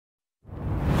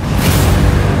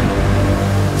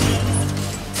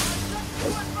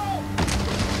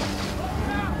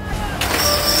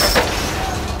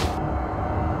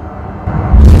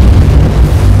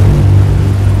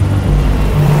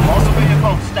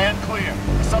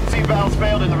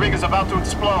failed and the rig is about to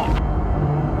explode.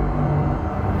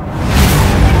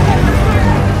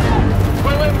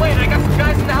 Wait, I got some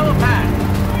guys in the helipad.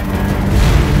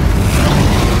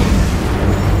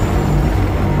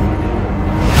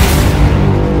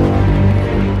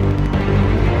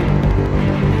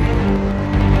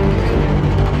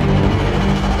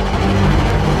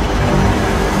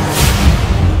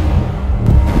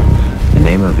 The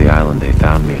name of the island they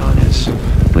found me on is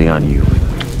Leon Yu.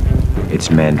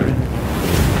 It's Mandarin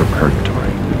for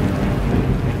purgatory.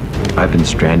 I've been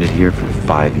stranded here for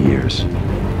 5 years.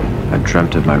 I've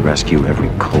dreamt of my rescue every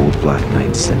cold black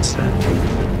night since then.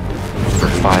 For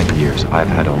 5 years, I've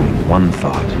had only one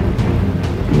thought,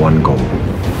 one goal: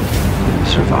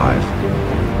 survive.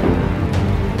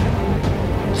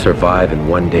 Survive and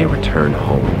one day return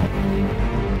home.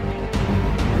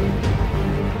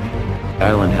 The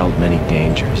island held many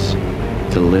dangers.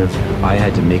 To live, I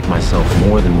had to make myself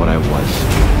more than what I was.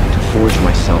 To forge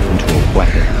myself into a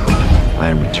weapon, I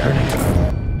am returning.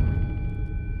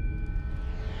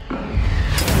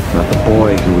 Not the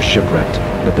boy who was shipwrecked,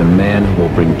 but the man who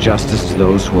will bring justice to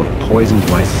those who have poisoned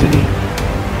my city.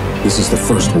 This is the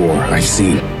first war I've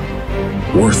seen.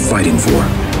 Worth fighting for.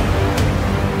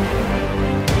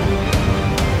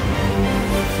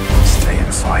 Stay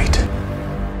and fight.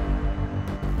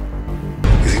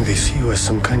 You think they see you as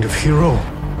some kind of hero?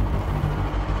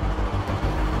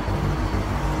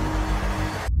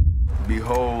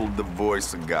 Behold the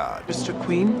voice of God. Mr.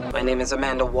 Queen? My name is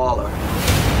Amanda Waller.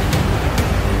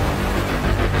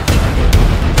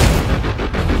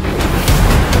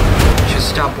 Just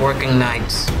stop working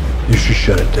nights. You should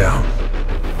shut it down.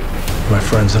 My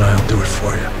friends and I will do it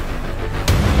for you.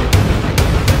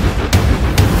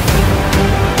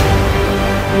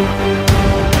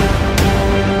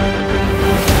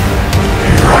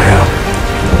 Here I am.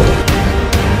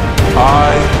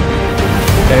 I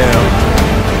am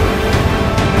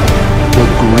the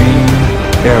Green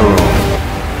Arrow.